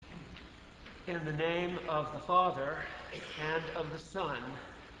In the name of the Father, and of the Son,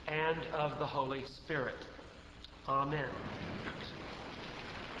 and of the Holy Spirit. Amen.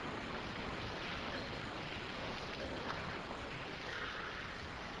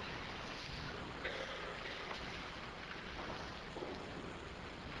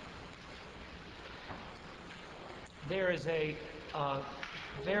 There is a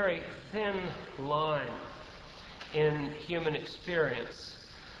very thin line in human experience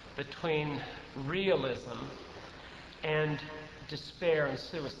between realism and despair and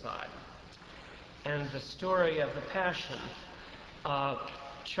suicide. And the story of the Passion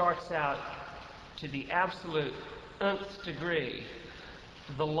charts out to the absolute nth degree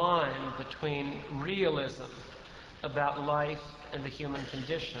the line between realism about life and the human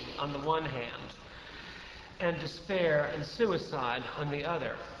condition on the one hand, and despair and suicide on the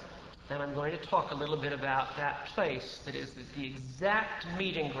other. And I'm going to talk a little bit about that place that is the exact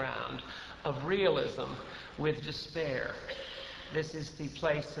meeting ground of realism with despair. This is the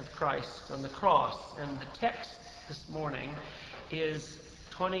place of Christ on the cross. And the text this morning is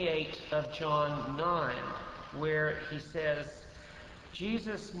 28 of John 9, where he says,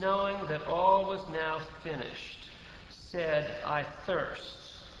 Jesus, knowing that all was now finished, said, I thirst.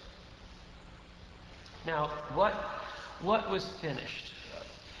 Now, what was finished?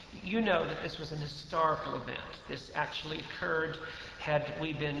 You know that this was an historical event. This actually occurred. Had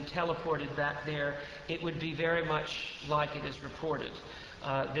we been teleported back there, it would be very much like it is reported.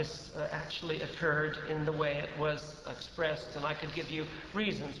 This actually occurred in the way it was expressed, and I could give you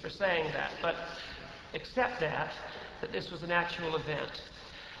reasons for saying that. But accept that this was an actual event.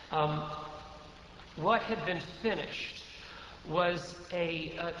 What had been finished was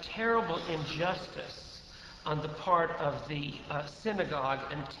a terrible injustice on the part of the synagogue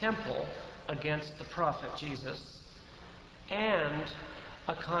and temple against the prophet Jesus, and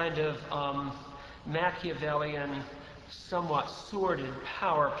a kind of Machiavellian, somewhat sordid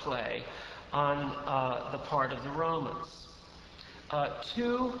power play on the part of the Romans.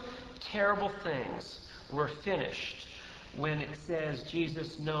 Two terrible things were finished when it says,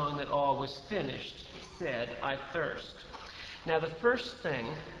 Jesus, knowing that all was finished, said, I thirst. Now, the first thing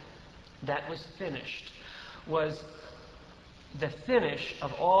that was finished was the finish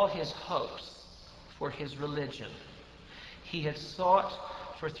of all his hopes for his religion. He had sought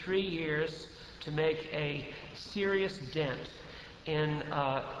for 3 years to make a serious dent in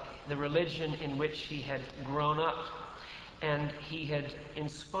the religion in which he had grown up, and he had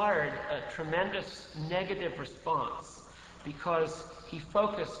inspired a tremendous negative response because he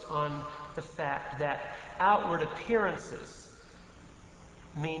focused on the fact that outward appearances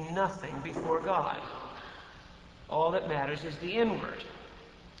mean nothing before God. All that matters is the inward.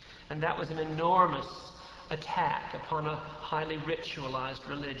 And that was an enormous attack upon a highly ritualized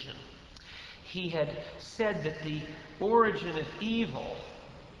religion. He had said that the origin of evil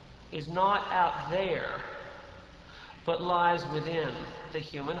is not out there, but lies within the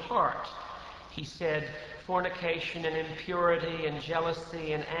human heart. He said fornication and impurity and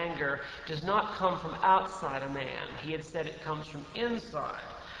jealousy and anger does not come from outside a man. He had said it comes from inside.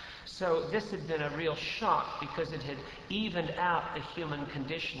 So this had been a real shock because it had evened out the human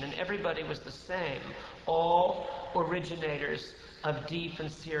condition, and everybody was the same, all originators of deep and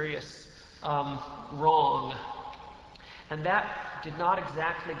serious wrong. And that did not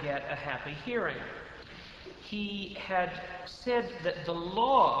exactly get a happy hearing. He had said that the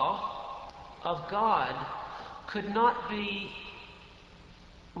law of God could not be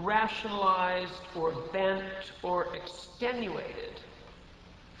rationalized or bent or extenuated.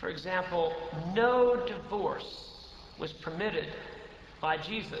 For example, no divorce was permitted by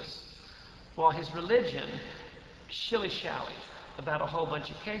Jesus, while his religion shilly-shallied about a whole bunch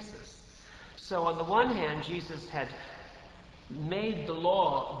of cases. So on the one hand, Jesus had made the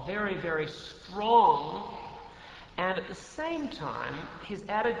law very, very strong, and at the same time, his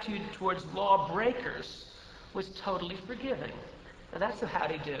attitude towards lawbreakers was totally forgiving. Now that's a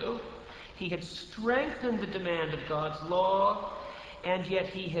howdy-do. He had strengthened the demand of God's law, and yet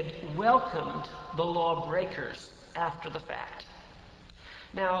he had welcomed the lawbreakers after the fact.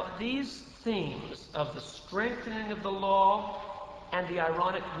 Now, these themes of the strengthening of the law and the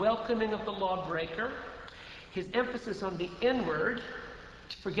ironic welcoming of the lawbreaker, his emphasis on the inward,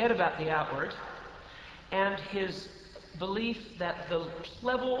 to forget about the outward, and his belief that the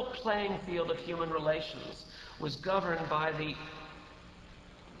level playing field of human relations was governed by the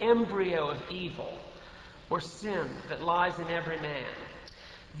embryo of evil, or sin, that lies in every man.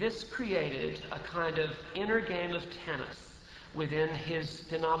 This created a kind of inner game of tennis within his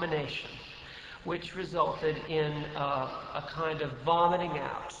denomination, which resulted in a kind of vomiting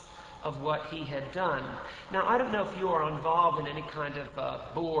out of what he had done. Now, I don't know if you are involved in any kind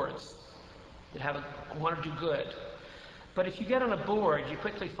of boards that want to do good. But if you get on a board, you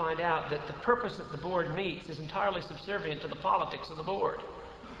quickly find out that the purpose that the board meets is entirely subservient to the politics of the board.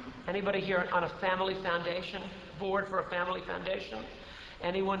 Anybody here on a family foundation, board for a family foundation?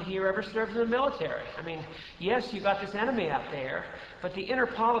 Anyone here ever served in the military? I mean, yes, you got this enemy out there, but the inner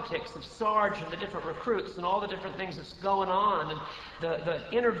politics of Sarge and the different recruits and all the different things that's going on, and the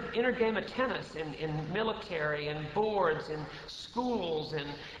inner game of tennis in military and boards and schools and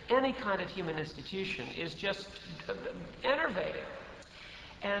any kind of human institution is just enervating.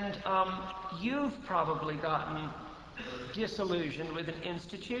 And you've probably gotten disillusioned with an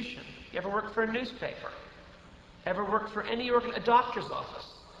institution. You ever worked for a newspaper? Ever worked for a doctor's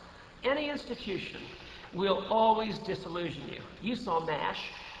office? Any institution will always disillusion you. You saw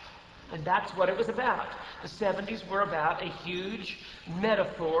MASH, and that's what it was about. The 70s were about a huge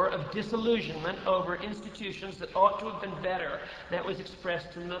metaphor of disillusionment over institutions that ought to have been better. That was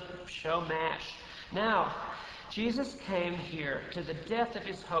expressed in the show MASH. Now, Jesus came here to the death of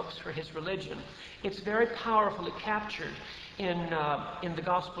his hopes for his religion. It's very powerfully captured in the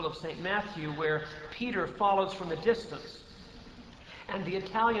Gospel of St. Matthew, where Peter follows from a distance. And the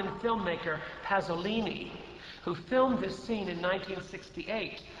Italian filmmaker Pasolini, who filmed this scene in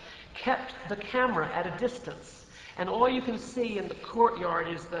 1968, kept the camera at a distance. And all you can see in the courtyard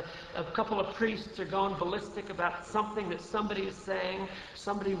is a couple of priests are going ballistic about something that somebody is saying.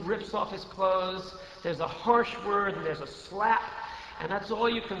 Somebody rips off his clothes. There's a harsh word and there's a slap. And that's all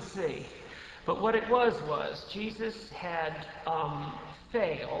you can see. But what it was Jesus had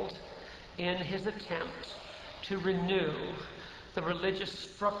failed in his attempt to renew the religious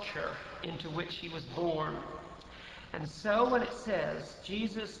structure into which he was born. And so when it says,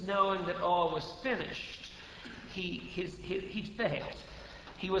 Jesus, knowing that all was finished, he failed.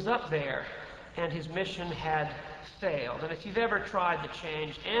 He was up there, and his mission had failed. And if you've ever tried to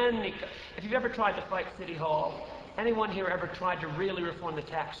change if you've ever tried to fight City Hall, anyone here ever tried to really reform the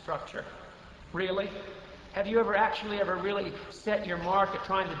tax structure? Really? Have you ever really set your mark at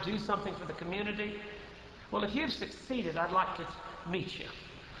trying to do something for the community? Well, if you've succeeded, I'd like to meet you.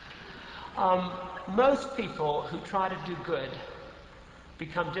 Most people who try to do good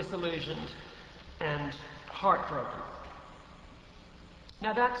become disillusioned and heartbroken.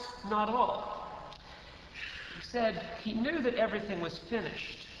 Now, that's not all. He said he knew that everything was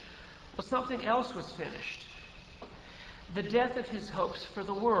finished. Well, something else was finished. The death of his hopes for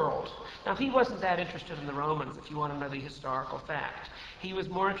the world. Now, he wasn't that interested in the Romans, if you want to know the historical fact. He was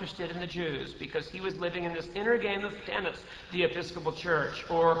more interested in the Jews, because he was living in this inner game of tennis, the Episcopal Church,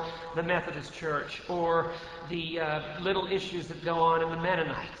 or the Methodist Church, or the little issues that go on in the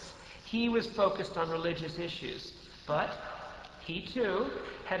Mennonites. He was focused on religious issues, but he too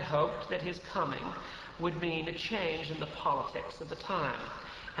had hoped that his coming would mean a change in the politics of the time,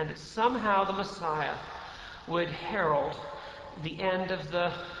 and that somehow the Messiah would herald the end of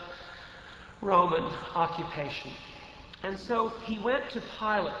the Roman occupation. And so he went to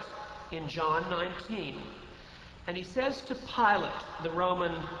Pilate in John 19, and he says to Pilate, the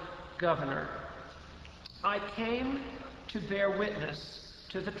Roman governor, I came to bear witness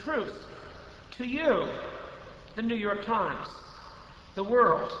to the truth, to you, the New York Times, the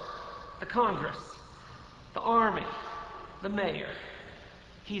world, the Congress, the army, the mayor.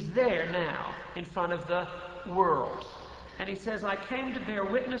 He's there now in front of the world. And he says, I came to bear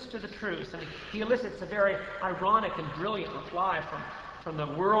witness to the truth. And he elicits a very ironic and brilliant reply from the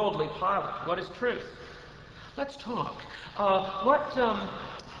worldly Pilate. What is truth? Let's talk. What's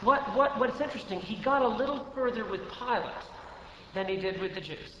interesting, he got a little further with Pilate than he did with the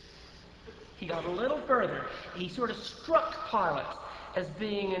Jews. He got a little further. He sort of struck Pilate as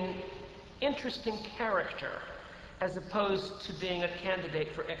being an interesting character, as opposed to being a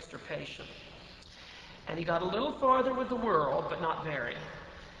candidate for extirpation. And he got a little farther with the world, but not very.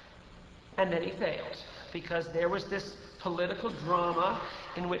 And then he failed, because there was this political drama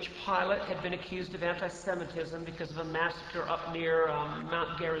in which Pilate had been accused of anti-Semitism because of a massacre up near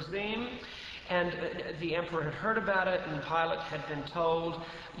Mount Gerizim. And the emperor had heard about it, and Pilate had been told,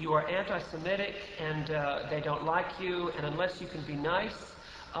 you are anti-Semitic, and they don't like you, and unless you can be nice,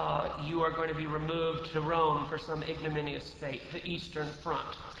 you are going to be removed to Rome for some ignominious fate, the Eastern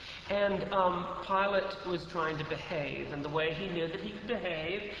Front. And Pilate was trying to behave, and the way he knew that he could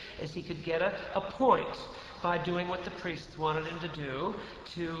behave is he could get a point by doing what the priests wanted him to do,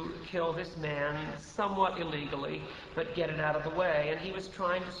 to kill this man somewhat illegally, but get it out of the way. And he was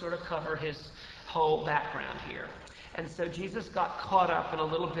trying to sort of cover his whole background here. And so Jesus got caught up in a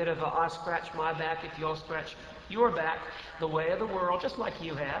little bit of I'll scratch my back if you'll scratch your back, the way of the world, just like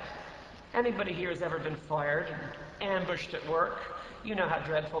you have. Anybody here has ever been fired and ambushed at work? You know how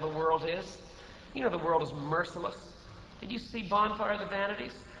dreadful the world is. You know the world is merciless. Did you see Bonfire of the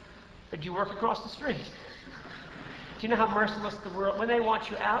Vanities? Or did you work across the street? Do you know how merciless the world... When they want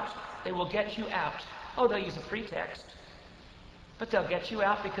you out, they will get you out. Oh, they'll use a pretext. But they'll get you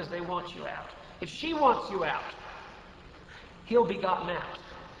out because they want you out. If she wants you out, he'll be gotten out.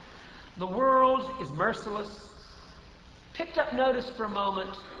 The world is merciless. Picked up notice for a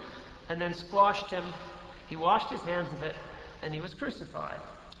moment and then squashed him. He washed his hands of it and he was crucified.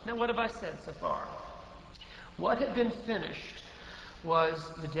 Now, what have I said so far? What had been finished was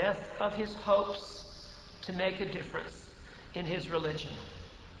the death of his hopes to make a difference in his religion.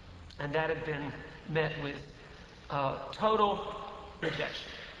 And that had been met with total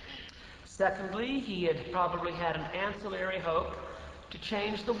rejection. Secondly, he had probably had an ancillary hope to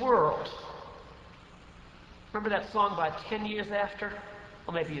change the world. Remember that song by 10 Years After?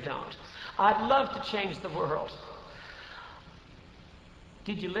 Well, maybe you don't. I'd love to change the world.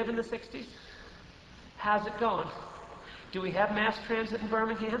 Did you live in the 60s? How's it going? Do we have mass transit in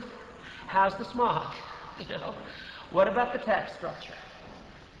Birmingham? How's the smog? You know, what about the tax structure?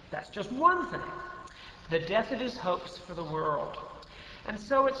 That's just one thing. The death of his hopes for the world. And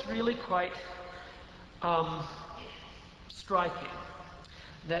so it's really quite striking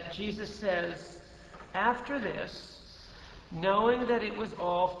that Jesus says, after this, knowing that it was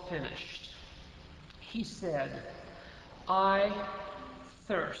all finished, he said, I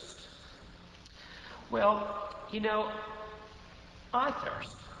thirst. Well, you know, I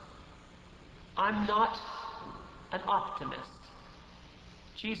thirst. I'm not an optimist.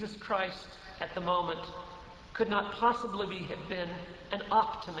 Jesus Christ, at the moment, could not possibly have been an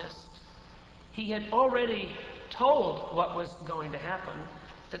optimist. He had already told what was going to happen,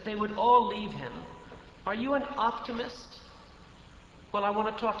 that they would all leave him. Are you an optimist? Well, I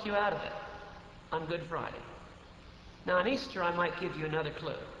want to talk you out of it on Good Friday. Now, on Easter, I might give you another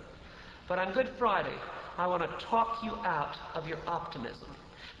clue. But on Good Friday, I want to talk you out of your optimism.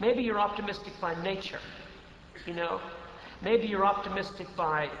 Maybe you're optimistic by nature, you know. Maybe you're optimistic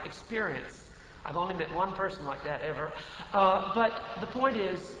by experience. I've only met one person like that ever. But the point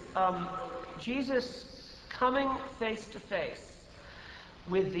is, Jesus coming face to face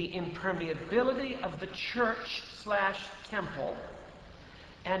with the impermeability of the church/temple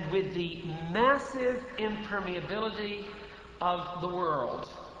and with the massive impermeability of the world,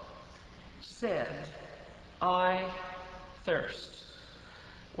 said, I thirst.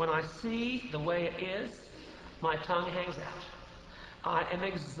 When I see the way it is, my tongue hangs out. I am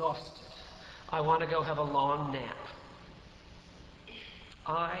exhausted. I want to go have a long nap.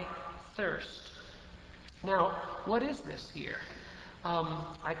 I thirst. Now, what is this here?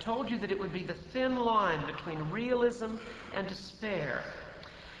 I told you that it would be the thin line between realism and despair.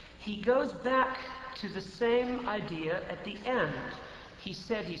 He goes back to the same idea at the end. He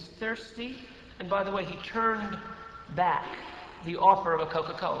said he's thirsty, and by the way, he turned back the offer of a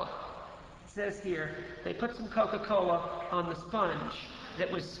Coca-Cola. It says here, they put some Coca-Cola on the sponge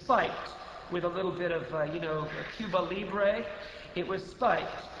that was spiked with a little bit of, Cuba Libre. It was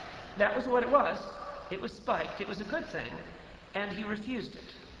spiked. That was what it was. It was spiked. It was a good thing. And he refused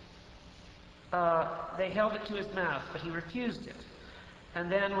it. They held it to his mouth, but he refused it.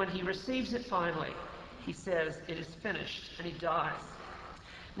 And then when he receives it finally, he says, it is finished, and he dies.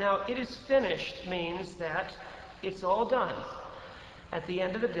 Now, it is finished means that it's all done. At the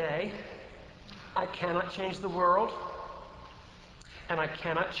end of the day, I cannot change the world, and I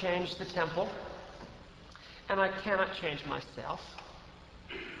cannot change the temple, and I cannot change myself,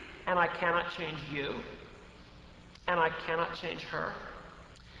 and I cannot change you, and I cannot change her,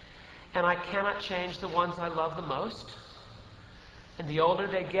 and I cannot change the ones I love the most. And the older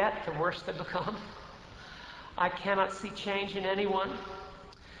they get, the worse they become. I cannot see change in anyone.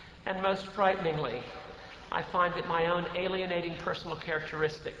 And most frighteningly, I find that my own alienating personal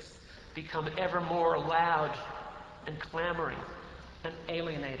characteristics become ever more loud and clamoring and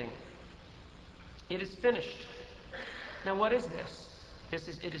alienating. It is finished. Now, what is this?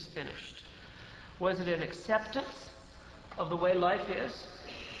 It is finished. Was it an acceptance of the way life is?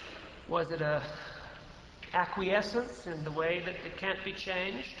 Was it a acquiescence in the way that it can't be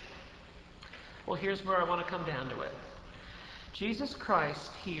changed? Well, here's where I want to come down to it. Jesus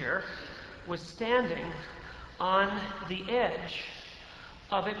Christ here was standing on the edge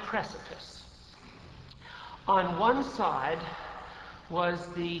of a precipice. On one side was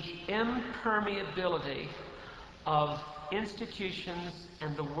the impermeability of institutions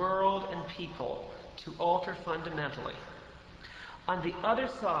and the world and people to alter fundamentally. On the other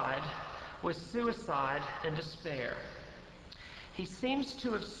side was suicide and despair. He seems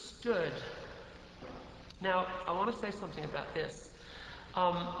to have stood. Now, I want to say something about this.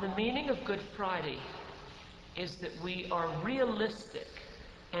 The meaning of Good Friday is that we are realistic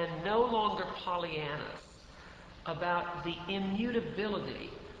and no longer Pollyannas about the immutability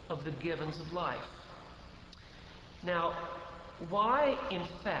of the givens of life. Now, why, in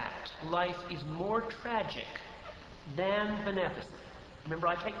fact, life is more tragic than beneficent. Remember,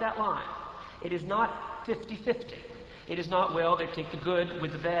 I take that line. It is not 50-50. It is not, well, they take the good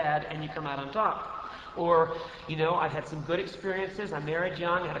with the bad and you come out on top. Or, I've had some good experiences. I married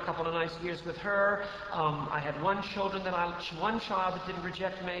young, had a couple of nice years with her. I had one child that didn't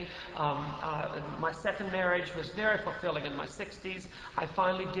reject me. My second marriage was very fulfilling in my 60s. I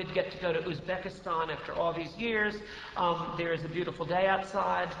finally did get to go to Uzbekistan after all these years. There is a beautiful day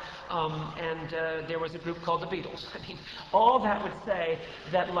outside, and there was a group called the Beatles. I mean, all that would say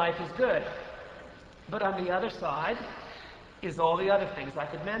that life is good. But on the other side is all the other things I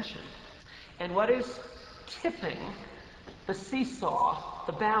could mention. And what is tipping the seesaw,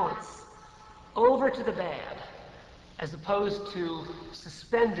 the balance, over to the bad, as opposed to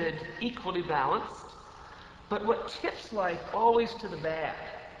suspended, equally balanced, but what tips life always to the bad,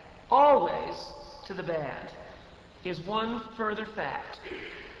 is one further fact.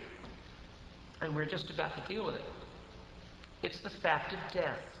 And we're just about to deal with it. It's the fact of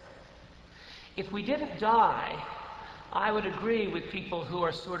death. If we didn't die, I would agree with people who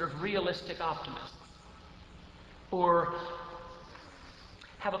are sort of realistic optimists, or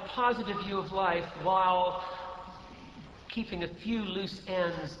have a positive view of life while keeping a few loose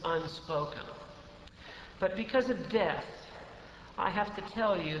ends unspoken. But because of death, I have to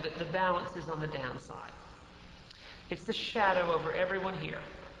tell you that the balance is on the downside. It's the shadow over everyone here.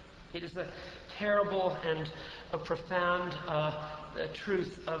 It is a terrible and a profound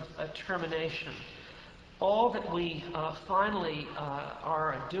truth of termination. All that we finally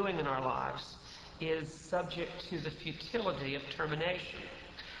are doing in our lives is subject to the futility of termination.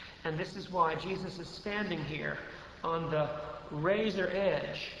 And this is why Jesus is standing here on the razor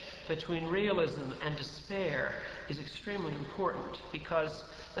edge between realism and despair is extremely important, because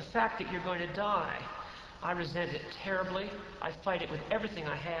the fact that you're going to die, I resent it terribly. I fight it with everything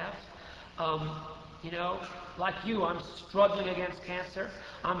I have. Like you, I'm struggling against cancer.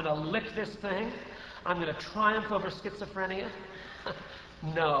 I'm going to lick this thing. I'm going to triumph over schizophrenia.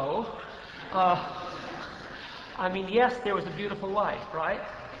 No. Yes, there was a beautiful life, right?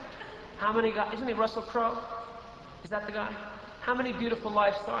 How many guys? Isn't he Russell Crowe? Is that the guy? How many beautiful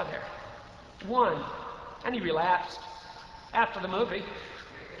lives are there? One. And he relapsed after the movie.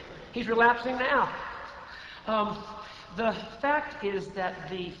 He's relapsing now. The fact is that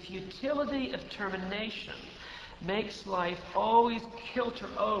the futility of termination makes life always kilter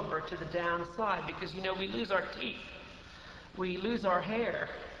over to the downside, because we lose our teeth, we lose our hair,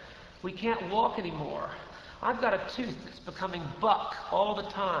 we can't walk anymore. I've got a tooth that's becoming buck all the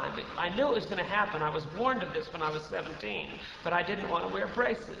time. I knew it was going to happen. I was warned of this when I was 17, but I didn't want to wear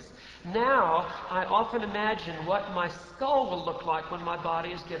braces. Now, I often imagine what my skull will look like when my body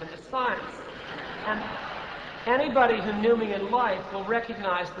is given to science. And anybody who knew me in life will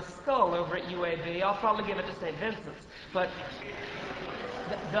recognize the skull over at UAB. I'll probably give it to St. Vincent's, but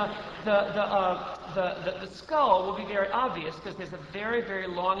the skull will be very obvious, because there's a very, very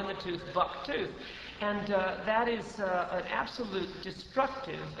long in the tooth buck tooth. And that is an absolute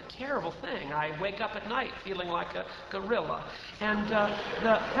destructive, a terrible thing. I wake up at night feeling like a gorilla. And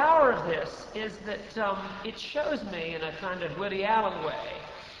the power of this is that it shows me, in a kind of Woody Allen way,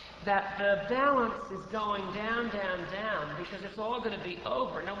 that the balance is going down, down, down, because it's all going to be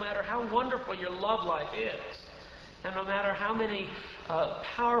over, no matter how wonderful your love life is, and no matter how many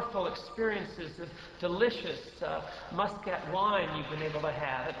powerful experiences of delicious muscat wine you've been able to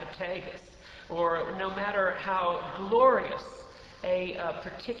have at Batagas, or no matter how glorious a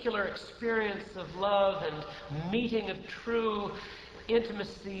particular experience of love and meeting of true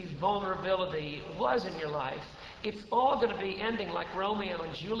intimacy, vulnerability was in your life, it's all going to be ending like Romeo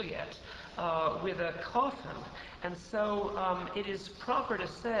and Juliet with a coffin. And so it is proper to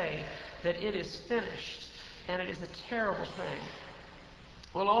say that it is finished, and it is a terrible thing.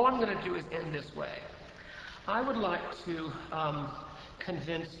 Well, all I'm going to do is end this way. I would like to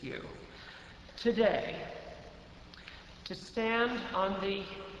convince you today to stand on the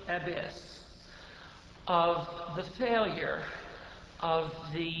abyss of the failure of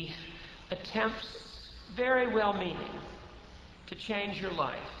the attempts, very well-meaning, to change your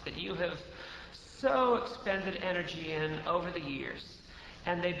life, that you have so expended energy in over the years,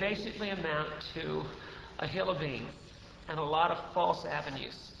 and they basically amount to a hill of beans and a lot of false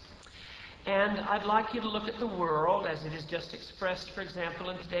avenues. And I'd like you to look at the world as it is just expressed, for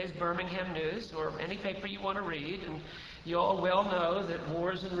example, in today's Birmingham News or any paper you want to read. And you all well know that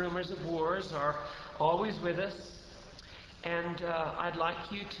wars and rumors of wars are always with us. And I'd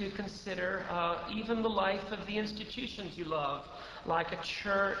like you to consider even the life of the institutions you love, like a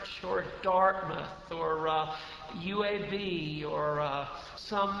church or Dartmouth or UAB or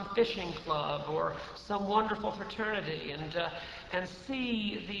some fishing club or some wonderful fraternity, and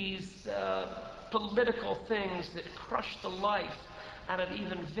see these political things that crush the life out of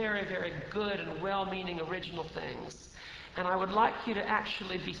even very, very good and well-meaning original things. And I would like you to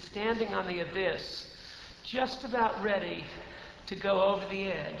actually be standing on the abyss, just about ready to go over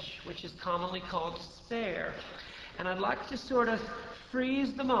the edge, which is commonly called despair. And I'd like to sort of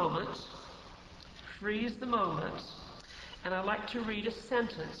freeze the moment, and I'd like to read a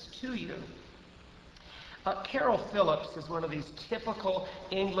sentence to you. Carol Phillips is one of these typical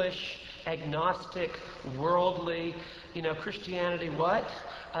English, agnostic, worldly, Christianity what?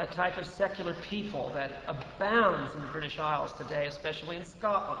 Type of secular people that abounds in the British Isles today, especially in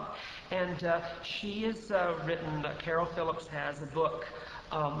Scotland. And she has written, Carol Phillips has a book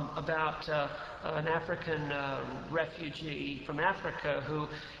about an African refugee from Africa who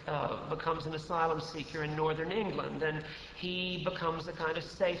becomes an asylum seeker in northern England. And he becomes a kind of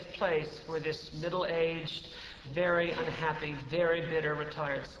safe place for this middle-aged, very unhappy, very bitter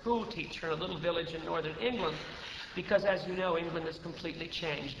retired school teacher in a little village in northern England. Because, as you know, England has completely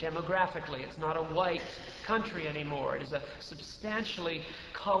changed demographically. It's not a white country anymore. It is a substantially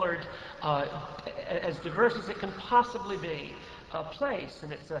colored, as diverse as it can possibly be, place.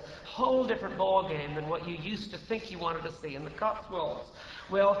 And it's a whole different ballgame than what you used to think you wanted to see in the Cotswolds.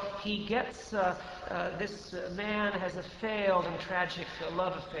 Well, he gets, this man has a failed and tragic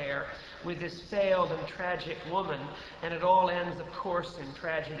love affair with this failed and tragic woman, and it all ends, of course, in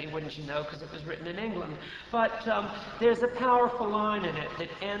tragedy, wouldn't you know, because it was written in England. But there's a powerful line in it that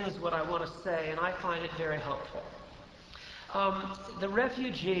ends what I want to say, and I find it very hopeful. The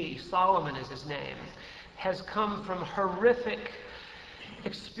refugee, Solomon is his name, has come from horrific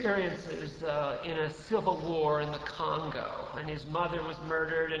experiences in a civil war in the Congo. And his mother was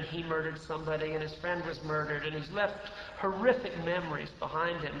murdered, and he murdered somebody, and his friend was murdered, and he's left horrific memories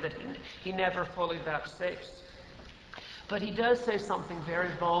behind him that he never fully vouchsafes. But he does say something very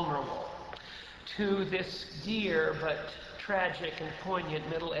vulnerable to this dear but tragic and poignant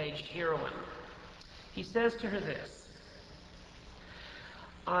middle-aged heroine. He says to her this: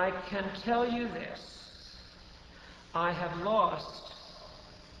 "I can tell you this. I have lost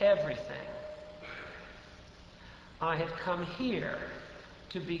everything. I have come here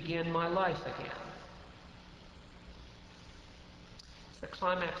to begin my life again." It's the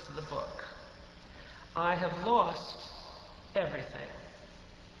climax of the book. I have lost everything.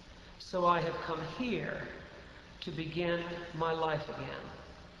 So I have come here to begin my life again.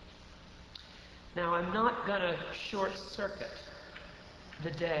 Now, I'm not going to short-circuit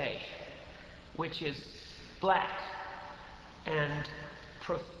the day, which is black and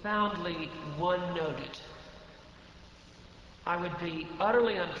profoundly one-noted. I would be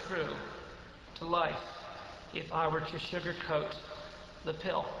utterly untrue to life if I were to sugarcoat the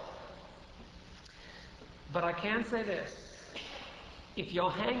pill. But I can say this: if you'll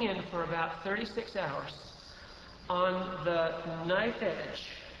hang in for about 36 hours on the knife edge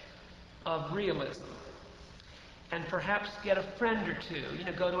of realism, and perhaps get a friend or two,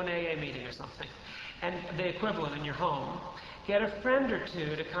 go to an AA meeting or something, and the equivalent in your home, get a friend or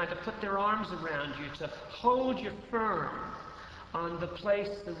two to kind of put their arms around you, to hold you firm on the place,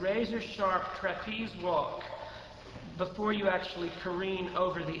 the razor-sharp trapeze walk, before you actually careen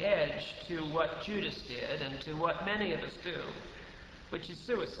over the edge to what Judas did and to what many of us do, which is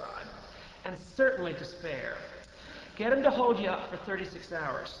suicide, and certainly despair. Get them to hold you up for 36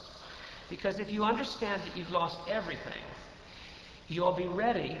 hours. Because if you understand that you've lost everything, you'll be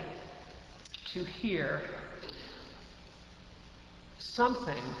ready to hear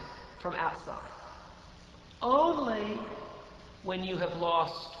something from outside. Only when you have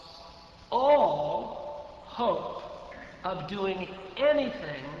lost all hope of doing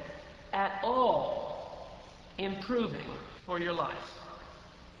anything at all improving for your life,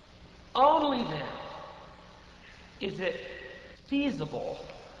 only then is it feasible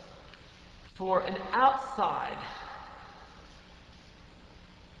for an outside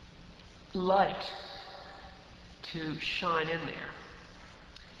light to shine in there.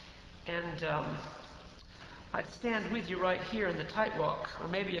 And I'd stand with you right here in the tight walk, or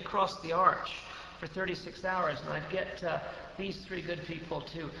maybe across the arch for 36 hours, and I'd get these three good people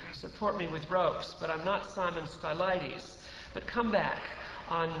to support me with ropes. But I'm not Simon Stylites. But come back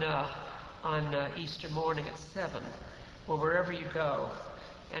on on Easter morning at 7, or wherever you go,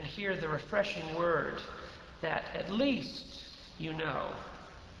 and hear the refreshing word that at least you know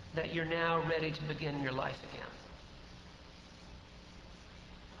that you're now ready to begin your life again.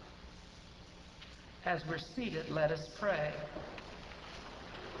 As we're seated, let us pray.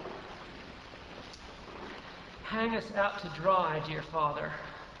 Hang us out to dry, dear Father,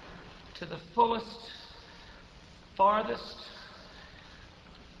 to the fullest, farthest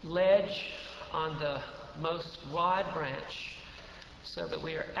ledge on the most wide branch, so that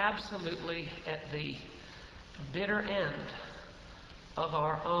we are absolutely at the bitter end of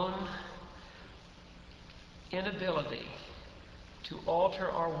our own inability to alter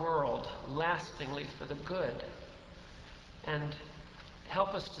our world lastingly for the good. And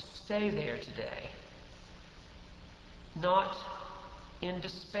help us to stay there today, not in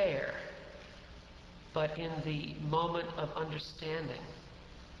despair, but in the moment of understanding,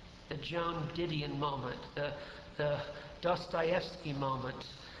 the Joan Didion moment, the Dostoevsky moment,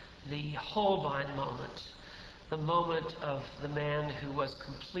 the Holbein moment, the moment of the man who was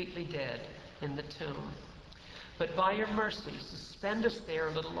completely dead in the tomb. But by your mercy, suspend us there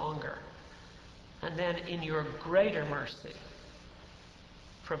a little longer, and then in your greater mercy,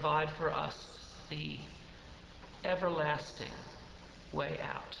 provide for us the everlasting way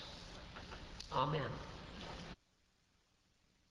out. Amen.